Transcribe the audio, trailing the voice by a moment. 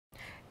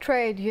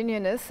Trade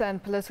unionist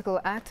and political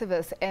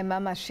activist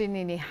Emma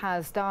Mashinini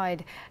has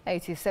died.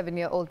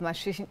 87-year-old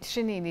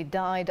Mashinini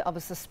died of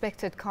a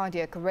suspected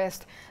cardiac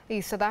arrest.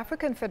 The South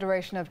African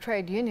Federation of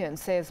Trade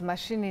Unions says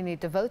Mashinini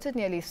devoted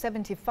nearly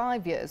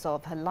 75 years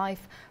of her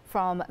life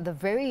from the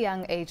very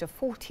young age of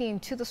 14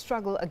 to the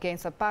struggle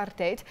against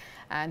apartheid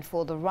and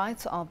for the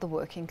rights of the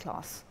working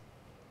class.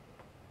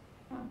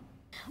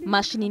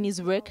 Mashinini's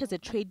work as a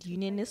trade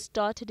unionist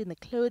started in the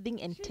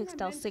clothing and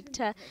textile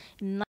sector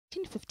in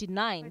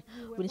 1959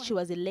 when she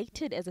was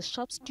elected as a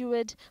shop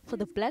steward for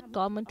the Black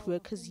Garment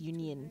Workers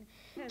Union.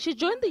 She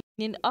joined the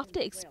union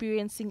after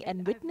experiencing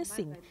and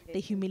witnessing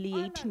the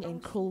humiliating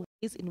and cruel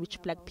ways in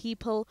which black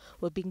people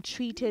were being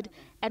treated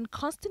and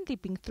constantly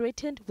being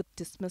threatened with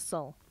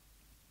dismissal.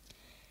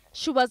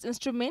 She was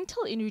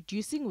instrumental in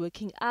reducing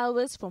working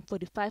hours from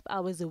 45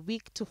 hours a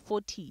week to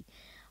 40.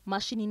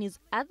 Mashinini's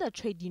other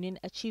trade union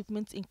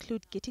achievements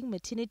include getting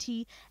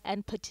maternity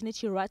and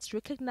paternity rights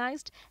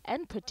recognized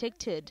and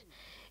protected.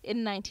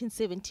 In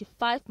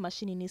 1975,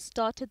 Mashinini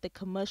started the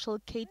Commercial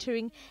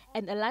Catering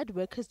and Allied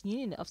Workers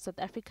Union of South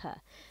Africa.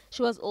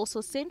 She was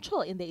also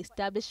central in the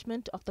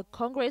establishment of the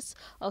Congress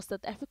of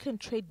South African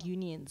Trade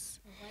Unions.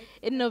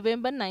 In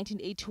November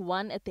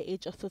 1981, at the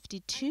age of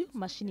 52,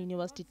 Mashinini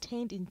was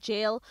detained in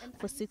jail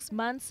for 6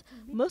 months,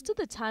 most of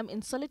the time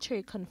in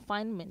solitary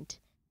confinement.